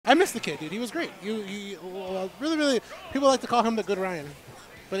I miss the kid, dude. He was great. Really, people like to call him the good Ryan.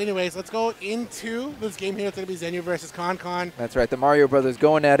 But anyways, let's go into this game here. It's going to be Zenyou versus ConCon. That's right. The Mario Brothers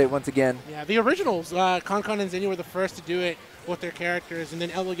going at it once again. Yeah, the originals. ConCon and Zenyou were the first to do it with their characters, and then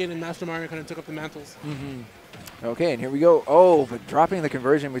Elegant and Master Mario kind of took up the mantles. Okay, and here we go. Oh, but dropping the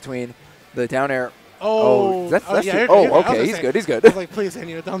conversion between the down air. Oh, that's yeah, okay, he's good. I was like, please,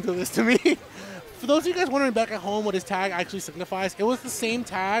 Zenyou, don't do this to me. For those of you guys wondering back at home what his tag actually signifies, it was the same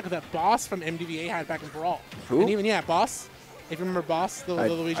tag that Boss from MDVA had back in Brawl. Who? And even, yeah, Boss. If you remember Boss, the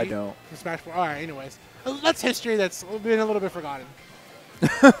Luigi. I don't. From Smash 4. All right, anyways. That's history that's been a little bit forgotten.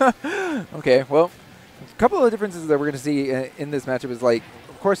 Okay, well, a couple of differences that we're going to see in this matchup is, like,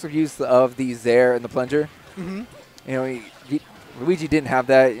 of course, the use of the Zair and the plunger. You know, Luigi didn't have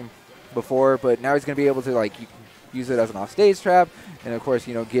that before, but now he's going to be able to, like, use it as an offstage trap and, of course,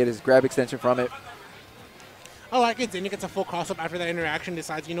 you know, get his grab extension from it. I like it. Zenyou gets a full cross-up after that interaction,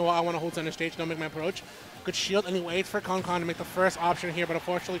 decides, you know what, I want to hold center stage, don't make my approach. Good shield, and he waits for ConCon to make the first option here, but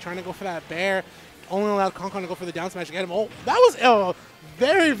unfortunately trying to go for that bear only allowed ConCon to go for the down smash to get him. Oh, that was a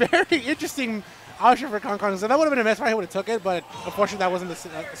very, very interesting option for ConCon. So that would have been a mess if he would have took it, but unfortunately that wasn't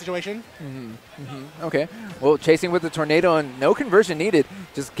the situation. Okay. Well, chasing with the tornado and no conversion needed,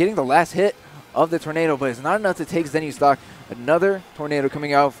 just getting the last hit of the tornado, but it's not enough to take Zenyou stock. Another tornado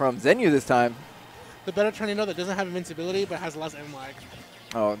coming out from Zenyou this time. The better tornado that doesn't have invincibility but has less M lag.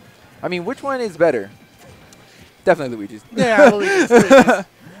 Oh, I mean, which one is better? Definitely Luigi's. Yeah, Luigi's.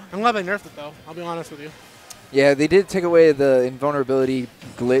 I'm glad they nerfed it, though. I'll be honest with you. Yeah, they did take away the invulnerability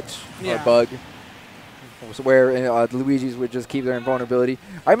glitch or bug, where Luigi's would just keep their invulnerability.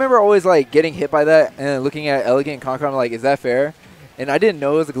 I remember always like getting hit by that and looking at Elegant and ConCon like, is that fair? And I didn't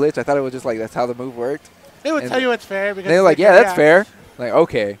know it was a glitch. I thought it was just like that's how the move worked. They would tell you it's fair because they were like, yeah, that's fair. Like,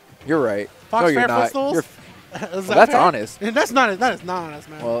 okay, you're right. Fox no, you're fair not. footstools? Well, that's honest. That's not. That is not honest,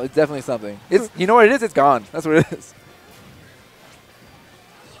 man. Well, it's definitely something. It's you know what it is? It's gone. That's what it is.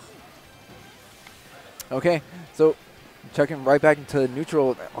 Okay, so checking right back into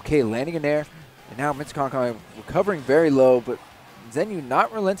neutral. Okay, landing in there, and now Mr. ConCon recovering very low, but Zenyou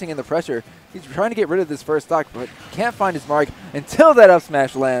not relenting in the pressure. He's trying to get rid of this first stock, but can't find his mark until that up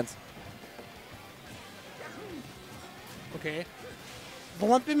smash lands. Okay. The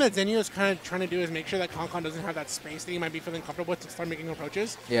one thing that Zenyou is kind of trying to do is make sure that ConCon doesn't have that space that he might be feeling comfortable with to start making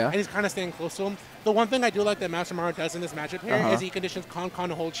approaches. Yeah. And he's kind of staying close to him. The one thing I do like that Master Mario does in this matchup here is he conditions ConCon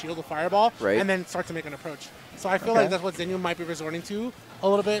to hold shield with Fireball and then start to make an approach. So I feel like that's what Zenyou might be resorting to a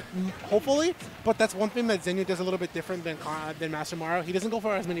little bit, hopefully. But that's one thing that Zenyou does a little bit different than Master Mario. He doesn't go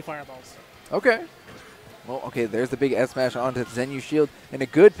for as many Fireballs. Okay. Well, okay, there's the big S smash onto Zenyou's shield and a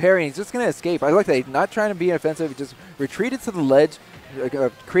good parry. He's just going to escape. I like that. He's not trying to be offensive. He just retreated to the ledge,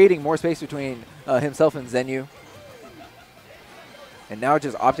 creating more space between himself and Zenyou. And now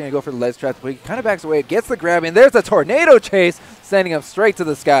just opting to go for the ledge trap, but he kind of backs away, gets the grab, and there's a tornado chase, sending him straight to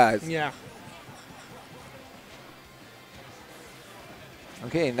the skies. Yeah.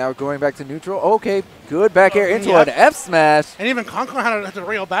 Okay, now going back to neutral. Okay, good back air into an F smash. And even ConCon had to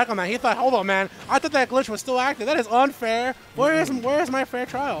reel back on that. He thought, hold on, man. I thought that glitch was still active. That is unfair. Where is my fair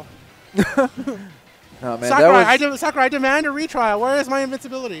trial? No, man, Sakurai, I demand a retrial. Where is my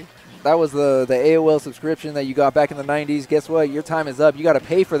invincibility? That was the AOL subscription that you got back in the 90s. Guess what? Your time is up. You got to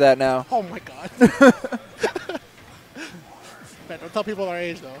pay for that now. Oh, my God. Man, don't tell people our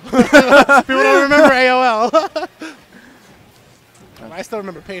age, though. People don't remember AOL. I still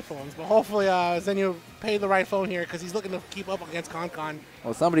remember payphones, but hopefully Zenyou paid the right phone here because he's looking to keep up against ConCon.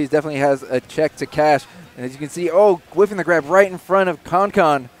 Well, somebody definitely has a check to cash. And as you can see, whiffing the grab right in front of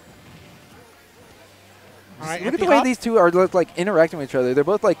ConCon. All right, look at the way these two are like interacting with each other. They're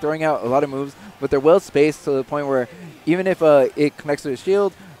both like throwing out a lot of moves, but they're well spaced to the point where even if it connects to the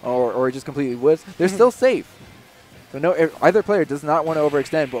shield or it just completely whiffs, they're still safe. So either player does not want to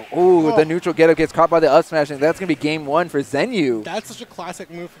overextend, but the neutral getup gets caught by the up smash, and that's going to be game one for Zenyou. That's such a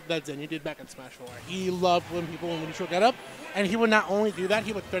classic move that Zenyou did back in Smash 4. He loved when people in the neutral getup, and he would not only do that,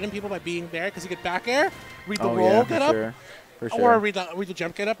 he would threaten people by being there because he could back air, read the roll getup, or read the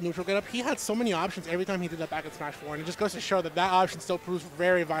jump getup, neutral getup. He had so many options every time he did that back in Smash 4, and it just goes to show that that option still proves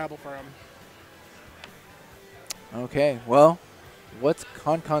very viable for him. Okay, well, what's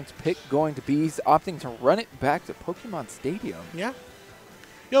ConCon's pick going to be? He's opting to run it back to Pokemon Stadium. Yeah.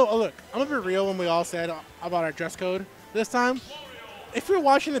 Yo, look, I'm going to be real when we all said about our dress code this time. If you're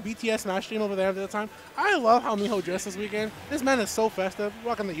watching the BTS Smash stream over there at the time, I love how Miho dressed this weekend. This man is so festive,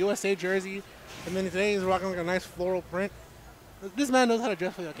 rocking the USA jersey, and then today he's rocking like a nice floral print. This man knows how to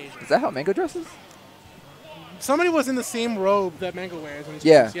dress for the occasion. Is that how Mango dresses? Somebody was in the same robe that Mango wears when he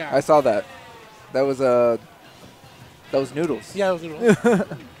streams. Yeah, I saw that. That was Noodles. Yeah, it was Noodles.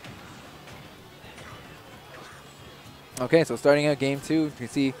 Okay, so starting out game 2, you can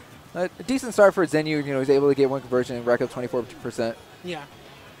see a decent start for Zenyou. You know, he's able to get 1 conversion and rack up 24%. Yeah.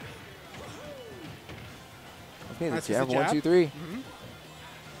 Okay, the jab, 1, 2, 3.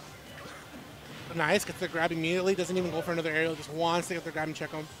 Nice, gets the grab immediately, doesn't even go for another aerial, just wants to get the grab and check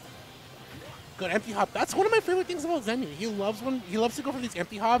him. Good empty hop. That's one of my favorite things about Zenyou. He loves to go for these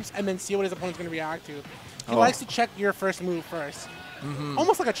empty hops and then see what his opponent's going to react to. He likes to check your first move first.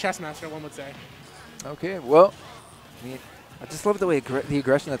 Almost like a chess master, one would say. Okay, well, I mean, I just love the way the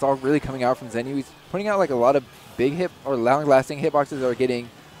aggression that's all really coming out from Zenyou. He's putting out like a lot of big hit or long-lasting hitboxes that are getting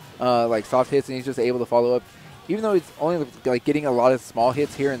like soft hits, and he's just able to follow up. Even though he's only like getting a lot of small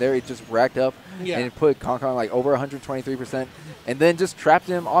hits here and there, it just racked up and it put ConCon like over 123%, and then just trapped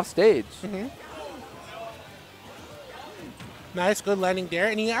him off stage. Nice, good landing there,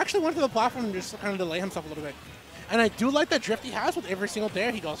 and he actually went to the platform and just kind of delay himself a little bit. And I do like that drift he has with every single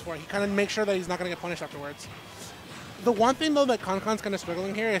dare he goes for. He kind of makes sure that he's not going to get punished afterwards. The one thing, though, that ConCon's kind of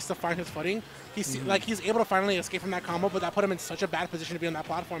struggling here is to find his footing. He's like he's able to finally escape from that combo, but that put him in such a bad position to be on that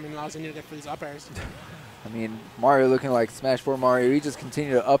platform and allows him to get for these up airs. I mean, Mario looking like Smash 4 Mario. He just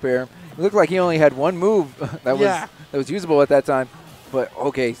continued to up air. It looked like he only had one move that was usable at that time. But,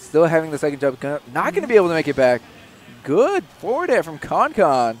 okay, still having the second jump. Not going to be able to make it back. Good forward air from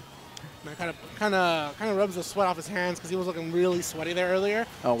ConCon. Man, kind of rubs the sweat off his hands because he was looking really sweaty there earlier.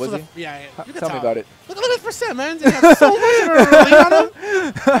 Oh, was he? Yeah. You tell me about it. Look at his percent, man. He has so much on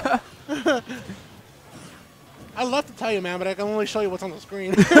him. I love to tell you, man, but I can only show you what's on the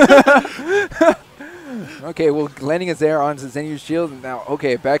screen. Okay, well, landing is there onto Zenyou's shield. Now,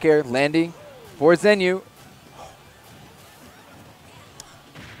 okay, back air landing for Zenyou.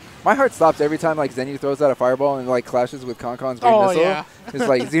 My heart stops every time like Zenyou throws out a fireball and like clashes with ConCon's green missile. Yeah. It's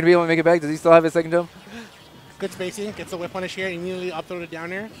like, is he gonna be able to make it back? Does he still have his second jump? Good spacing, gets the whip punish here, immediately up throw to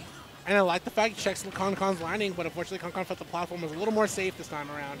down air. And I like the fact he checks ConCon's landing, but unfortunately ConCon felt the platform was a little more safe this time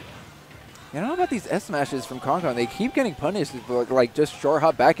around. Yeah, I don't know about these S smashes from ConCon. They keep getting punished with like just short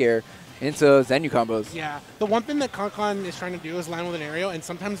hop back air into Zenyou combos. Yeah. The one thing that ConCon is trying to do is land with an aerial, and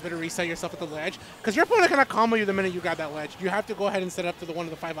sometimes better reset yourself at the ledge, because your opponent cannot combo you the minute you got that ledge. You have to go ahead and set up to one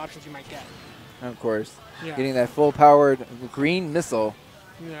of the 5 options you might get. Of course. Yeah. Getting that full-powered green missile.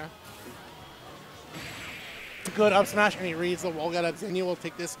 Yeah. Good up smash, and he reads the wall get up. Zenyou will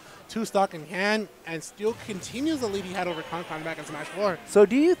take this 2-stock in hand and still continues the lead he had over ConCon back in Smash 4. So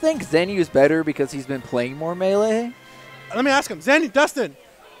do you think Zenyou is better because he's been playing more Melee? Let me ask him. Dustin.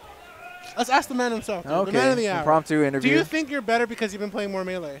 Let's ask the man himself. Okay. The man of the hour. Impromptu interview. Do you think you're better because you've been playing more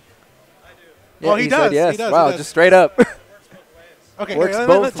Melee? I do. Yeah, Oh, he does. Yes. He does. Wow, he does. just straight up. Okay. Works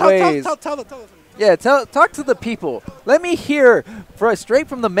both ways. Tell us. Yeah, talk to the people. Let me hear straight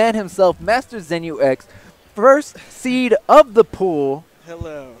from the man himself, Master Zenyou X, first seed of the pool.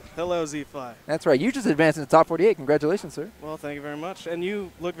 Hello. Hello, Z-Fly. That's right. You just advanced in the top 48. Congratulations, sir. Well, thank you very much. And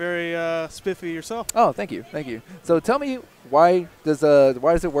you look very spiffy yourself. Oh, thank you. Thank you. So tell me, why does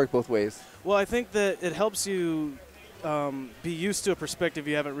it work both ways? Well, I think that it helps you be used to a perspective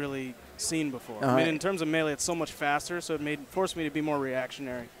you haven't really seen before. I mean, in terms of Melee, it's so much faster, so it forced me to be more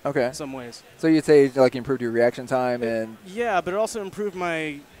reactionary in some ways. So you'd say it, like, improved your reaction time and... Yeah, but it also improved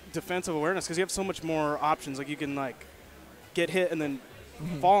my defensive awareness because you have so much more options. Like, you can, like, get hit and then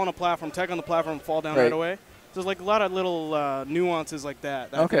fall on a platform, tech on the platform, and fall down right away. There's, like, a lot of little nuances like that.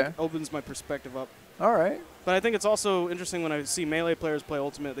 I think opens my perspective up. All right. But I think it's also interesting when I see Melee players play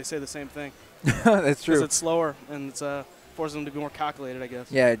Ultimate, they say the same thing. That's true. Because it's slower and it's forces them to be more calculated, I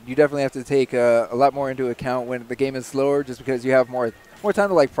guess. Yeah, you definitely have to take a lot more into account when the game is slower, just because you have more time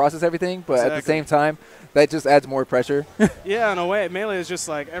to like process everything. But at the same time, that just adds more pressure. Yeah, in a way, Melee is just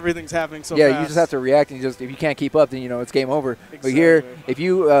like everything's happening so fast. Yeah, you just have to react, and if you can't keep up, then it's game over. Exactly. But here, if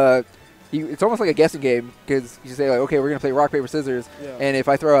it's almost like a guessing game, because you say like, okay, we're gonna play rock paper scissors, and if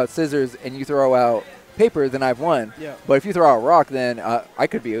I throw out scissors and you throw out paper, then I've won. Yeah. But if you throw out rock, then I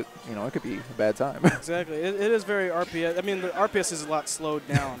could be, it could be a bad time. Exactly. It is very RPS. I mean, the RPS is a lot slowed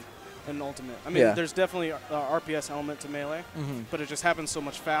down in Ultimate. I mean, there's definitely an RPS element to Melee, but it just happens so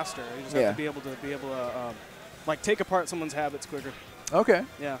much faster. You just have to be able to like take apart someone's habits quicker. Okay.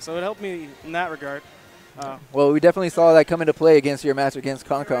 Yeah. So it helped me in that regard. Well, we definitely saw that come into play against your match against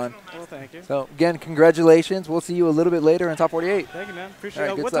ConCon. Well, thank you. So, again, congratulations. We'll see you a little bit later in Top 48. Thank you, man. Appreciate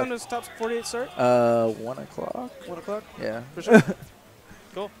it. What time does Top 48 start? 1 o'clock. 1 o'clock? Yeah. For sure.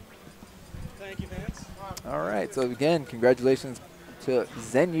 Cool. Thank you, Vance. All right. So, again, congratulations to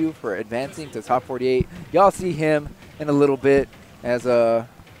Zenyou for advancing to Top 48. Y'all see him in a little bit as,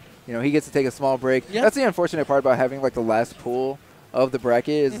 he gets to take a small break. Yep. That's the unfortunate part about having, like, the last pool of the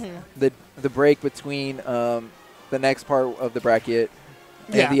bracket is the break between the next part of the bracket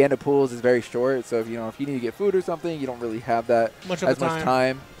And the end of pools is very short, so if you need to get food or something, you don't really have that much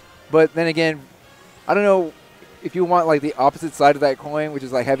time. But then again, I don't know if you want like the opposite side of that coin, which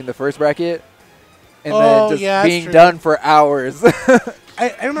is like having the first bracket and then just being done for hours.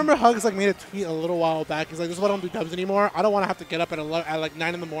 I remember Hugs like made a tweet a little while back. He's like, "This is why I don't do dubs anymore. I don't want to have to get up at like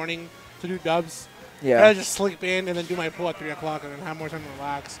 9 in the morning to do dubs. Yeah, I just sleep in and then do my pool at 3 o'clock and then have more time to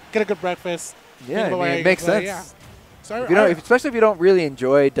relax, get a good breakfast." Yeah, it makes sense. Yeah. So especially if you don't really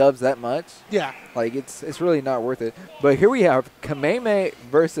enjoy dubs that much. Yeah. Like it's really not worth it. But here we have Kameme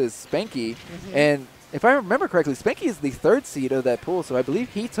versus Spanky, and if I remember correctly, Spanky is the 3rd seed of that pool, so I believe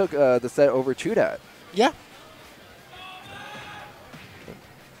he took the set over Chudat. Yeah.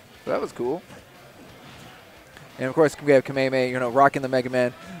 So that was cool. And of course we have Kameme, rocking the Mega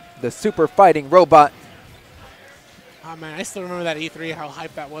Man, the super fighting robot. Oh man, I still remember that E3, how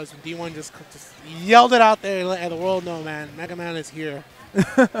hype that was when D1 just yelled it out there and let the world know, man, Mega Man is here.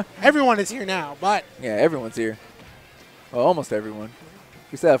 Everyone is here now, but yeah, everyone's here. Well, almost everyone.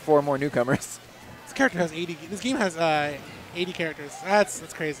 We still have 4 more newcomers. This character has 80. This game has 80 characters. That's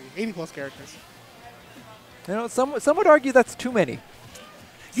crazy. 80 plus characters. Some would argue that's too many.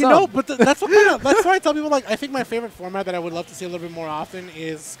 But that's why I tell people, like, I think my favorite format that I would love to see a little bit more often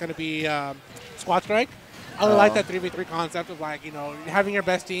is going to be Squad Strike. I like that 3v3 concept of, like, having your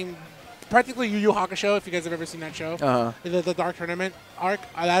best team. Practically Yu Yu Hakusho, if you guys have ever seen that show. The Dark Tournament arc.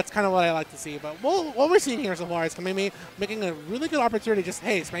 That's kind of what I like to see. But what we're seeing here so far is Kameme making a really good opportunity. Just,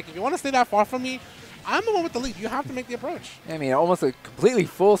 hey, Spanky, if you want to stay that far from me, I'm the one with the lead. You have to make the approach. I mean, almost a completely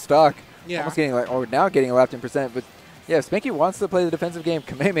full stock. Yeah. Almost getting now getting a lap 10%. But yeah, if Spanky wants to play the defensive game,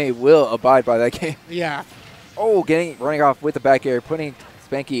 Kameme will abide by that game. Yeah. Oh, running off with the back air, putting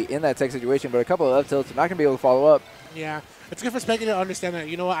Spanky in that tech situation, but a couple of up tilts, not going to be able to follow up. Yeah. It's good for Spanky to understand that,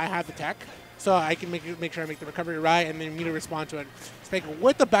 I have the tech, so I can make sure I make the recovery right, and then me to respond to it. Spanky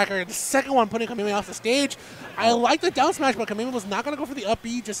with the back air, the second one putting Kameme off the stage. I like the down smash, but Kameme was not going to go for the up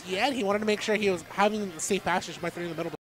B just yet. He wanted to make sure he was having the safe passage by throwing in the middle.